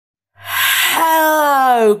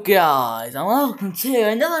Hello guys, and welcome to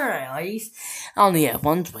another race on the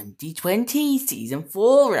F1 2020 Season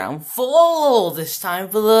 4 Round 4. This time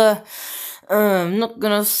for the, I'm not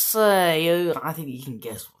gonna say, I think you can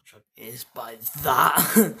guess what truck it is by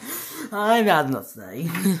that. I'd rather not say.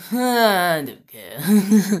 I don't care.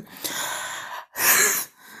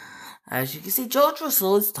 As you can see, George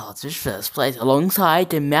Russell started first place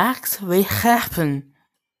alongside Max Verstappen.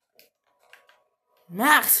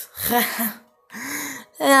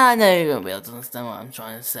 Yeah, I know you won't be able to understand what I'm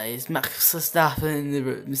trying to say. It's Max Verstappen in the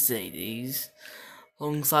Mercedes,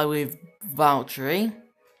 alongside with Valtteri,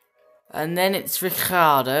 and then it's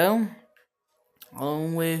Ricciardo,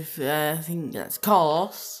 along with I think that's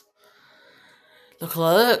Carlos,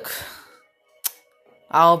 Leclerc,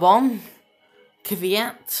 Albon,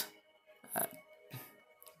 Kvyat,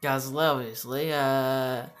 Gasly, obviously.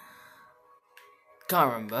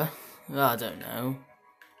 Can't remember. I don't know.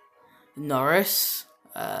 Norris,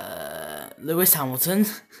 Lewis Hamilton.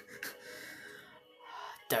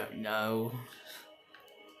 Don't know.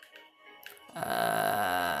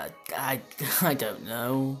 I don't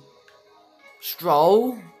know.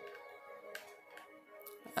 Stroll.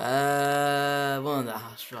 One of the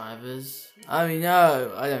Haas drivers. I mean,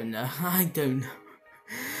 no, I don't know. I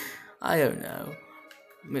don't know.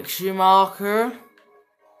 Mick Schumacher.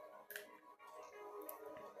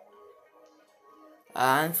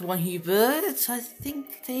 And for one Hubert, I think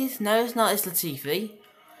it is. No, it's not. It's Latifi.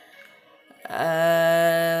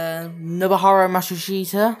 Nobuharu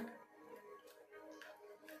Matsushita.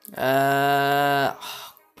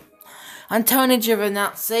 Antonio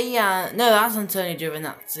Giovinazzi. No, that's Antonio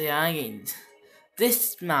Giovinazzi. I mean,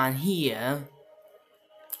 this man here.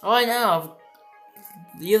 Oh, I know.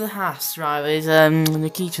 The other Haas driver is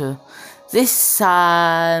Nikita. This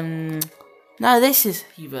no, this is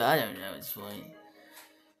Hubert. I don't know. It's fine.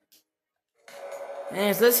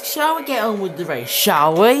 Anyways, shall we get on with the race,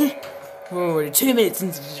 shall we? We're already 2 minutes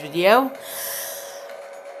into this video.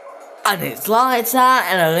 And it's like that,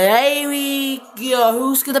 and away we go.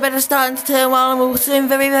 Who's gonna better start into turn one? And we'll soon,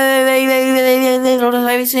 very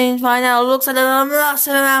soon find out. Looks like a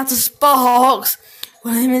massive amount of sparks.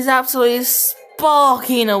 William is absolutely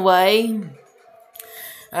sparking away.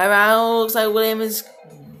 Around, looks like William has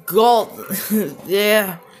got,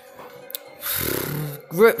 yeah,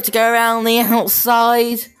 grip to go around the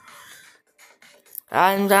outside,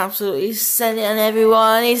 and absolutely sent it on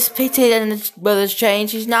everyone. He's pitted and the weather's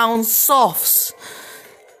changed. He's now on softs.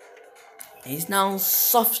 He's now on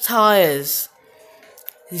soft tyres.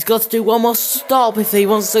 He's got to do one more stop if he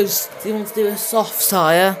wants to do a soft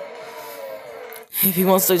tyre. If he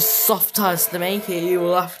wants those soft tyres to make it, he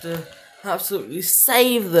will have to absolutely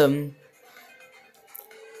save them.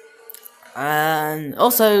 And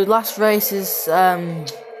also, last race's driver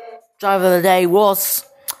of the day was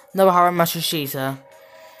Nobuharu Matsushita.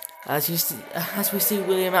 As we see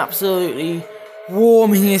William absolutely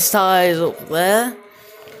warming his tyres up there.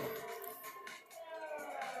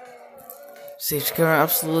 Safety car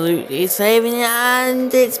absolutely saving it,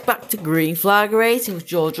 and it's back to green flag racing with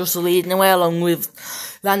George Russell leading the way along with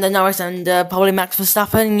Lando Norris and probably Max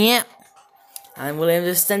Verstappen. Yep. And William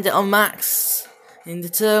just sent it on Max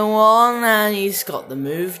into turn one, and he's got the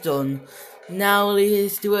move done. Now will he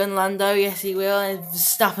do it in Lando? Yes, he will. And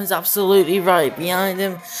Verstappen's absolutely right behind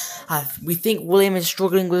him. We think William is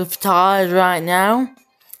struggling with tyres right now.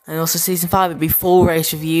 And also Season 5 would be full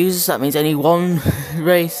race reviews. That means only one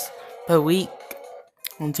race per week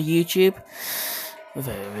onto YouTube. If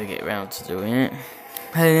I ever get around to doing it.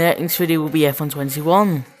 And the next video will be F1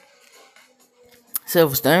 21.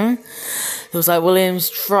 Silverstone. Looks like Williams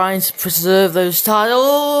trying to preserve those tyres.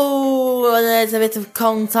 Oh, and there's a bit of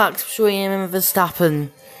contact between him and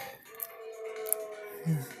Verstappen.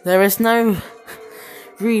 There is no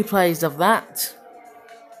replays of that,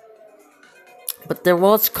 but there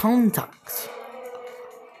was contact.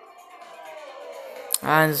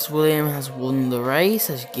 As William has won the race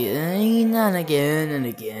again and again and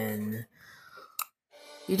again.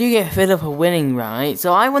 You do get fed up of winning, right?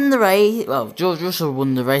 So I won the race. Well, George Russell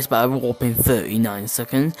won the race by a whopping 39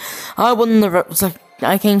 seconds. I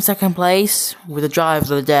came second place with the driver of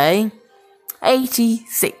the day.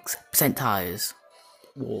 86% tyres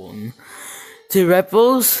worn. 2 Red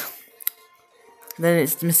Bulls. Then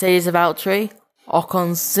it's the Mercedes of Valtteri.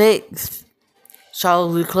 Ocon 6th.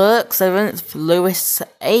 Charles Leclerc 7th. Lewis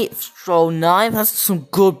 8th. Stroll 9th. That's some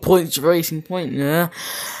good points, racing point there.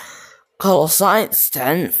 Carlos Sainz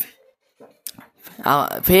 10th,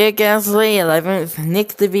 Pierre Gasly 11th, Nick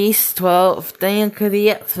DeVries 12th, Daniel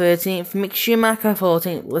Kvyat 13th, Mick Schumacher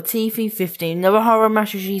 14th, Latifi 15th, Noah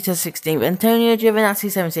Matsushita 16th, Antonio Giovinazzi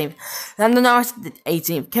 17th, Lando Norris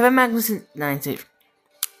 18th, Kevin Magnussen 19th.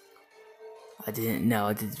 I didn't know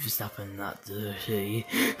I did Verstappen that dirty.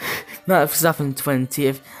 Max Verstappen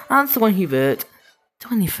 20th, Anthony Hubert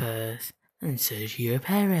 21st, and Sergio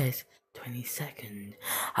Perez 22nd.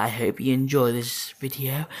 I hope you enjoy this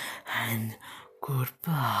video, and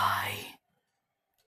goodbye.